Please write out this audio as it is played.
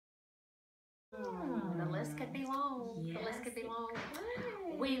list could be long. Yes, the list could be long.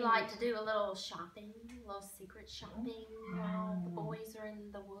 Right. We like to do a little shopping, a little secret shopping while the boys are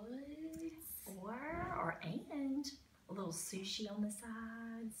in the woods. And a little sushi on the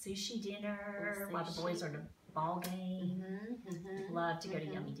side, sushi dinner while the boys are in a ball game. Love to go to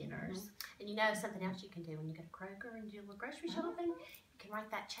yummy dinners. And you know something else you can do when you go to Kroger and do a little grocery shopping? You can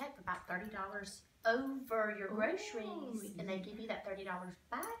write that check for about $30 over your groceries, and they give you that $30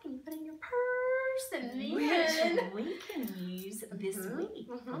 back, and you put it in your purse, and then we can use this week.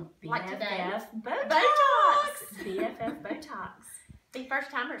 Like today. Botox. BFF Botox. Be first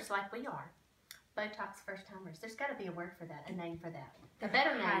timers like we are. Botox first timers. There's got to be a word for that, a name for that. The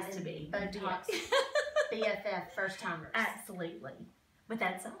better name has to be Botox BFF first timers. Absolutely. With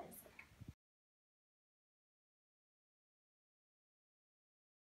that said,